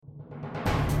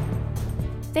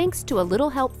Thanks to a little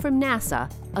help from NASA,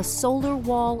 a solar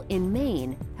wall in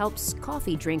Maine helps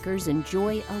coffee drinkers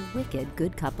enjoy a wicked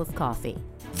good cup of coffee.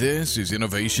 This is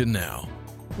Innovation Now.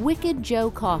 Wicked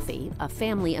Joe Coffee, a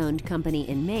family-owned company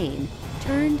in Maine,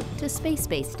 turned to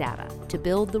space-based data to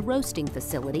build the roasting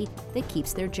facility that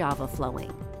keeps their Java flowing.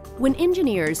 When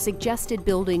engineers suggested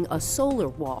building a solar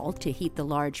wall to heat the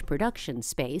large production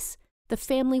space, the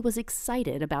family was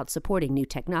excited about supporting new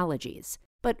technologies.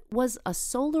 But was a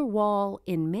solar wall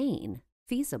in Maine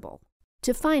feasible?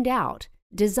 To find out,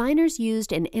 designers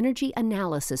used an energy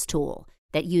analysis tool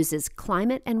that uses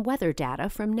climate and weather data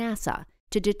from NASA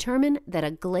to determine that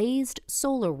a glazed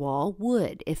solar wall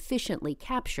would efficiently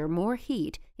capture more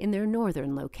heat in their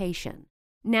northern location.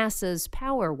 NASA's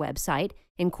Power website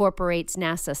incorporates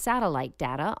NASA satellite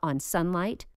data on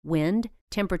sunlight, wind,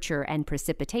 temperature, and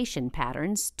precipitation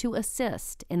patterns to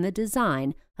assist in the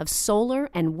design of solar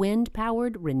and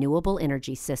wind-powered renewable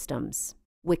energy systems.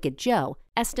 Wicked Joe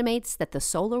estimates that the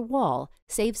solar wall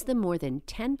saves them more than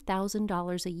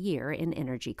 $10,000 a year in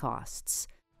energy costs.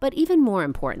 But even more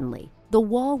importantly, the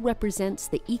wall represents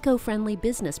the eco-friendly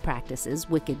business practices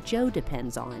Wicked Joe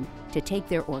depends on to take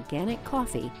their organic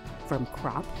coffee from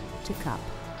crop to cup.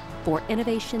 For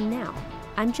Innovation Now,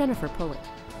 I'm Jennifer Pulley.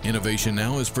 Innovation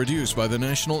Now is produced by the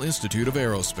National Institute of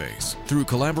Aerospace through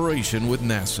collaboration with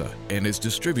NASA and is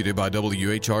distributed by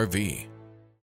WHRV.